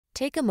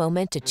Take a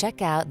moment to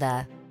check out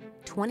the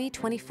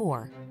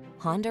 2024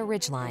 Honda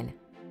Ridgeline.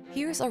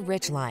 Here's a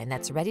Ridgeline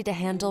that's ready to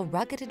handle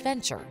rugged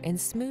adventure in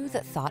smooth,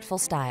 thoughtful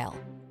style.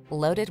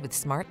 Loaded with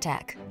smart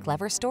tech,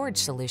 clever storage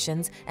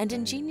solutions, and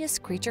ingenious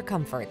creature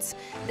comforts,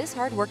 this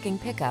hard-working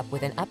pickup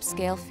with an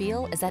upscale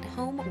feel is at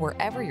home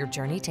wherever your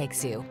journey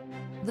takes you.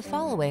 The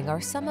following are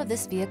some of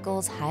this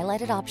vehicle's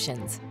highlighted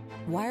options: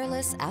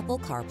 wireless Apple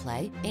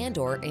Carplay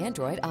and/or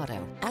Android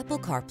Auto, Apple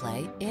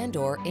Carplay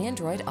and/or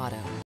Android Auto,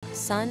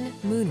 sun,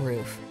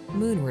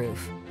 moonroof,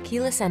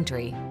 keyless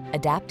entry,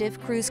 adaptive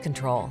cruise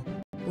control,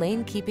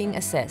 lane keeping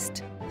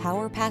assist,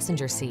 power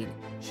passenger seat,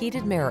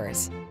 heated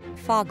mirrors,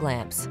 fog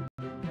lamps.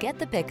 Get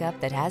the pickup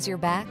that has your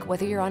back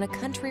whether you're on a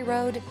country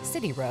road,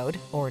 city road,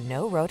 or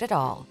no road at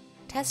all.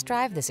 Test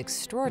drive this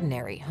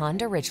extraordinary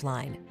Honda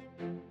Ridgeline.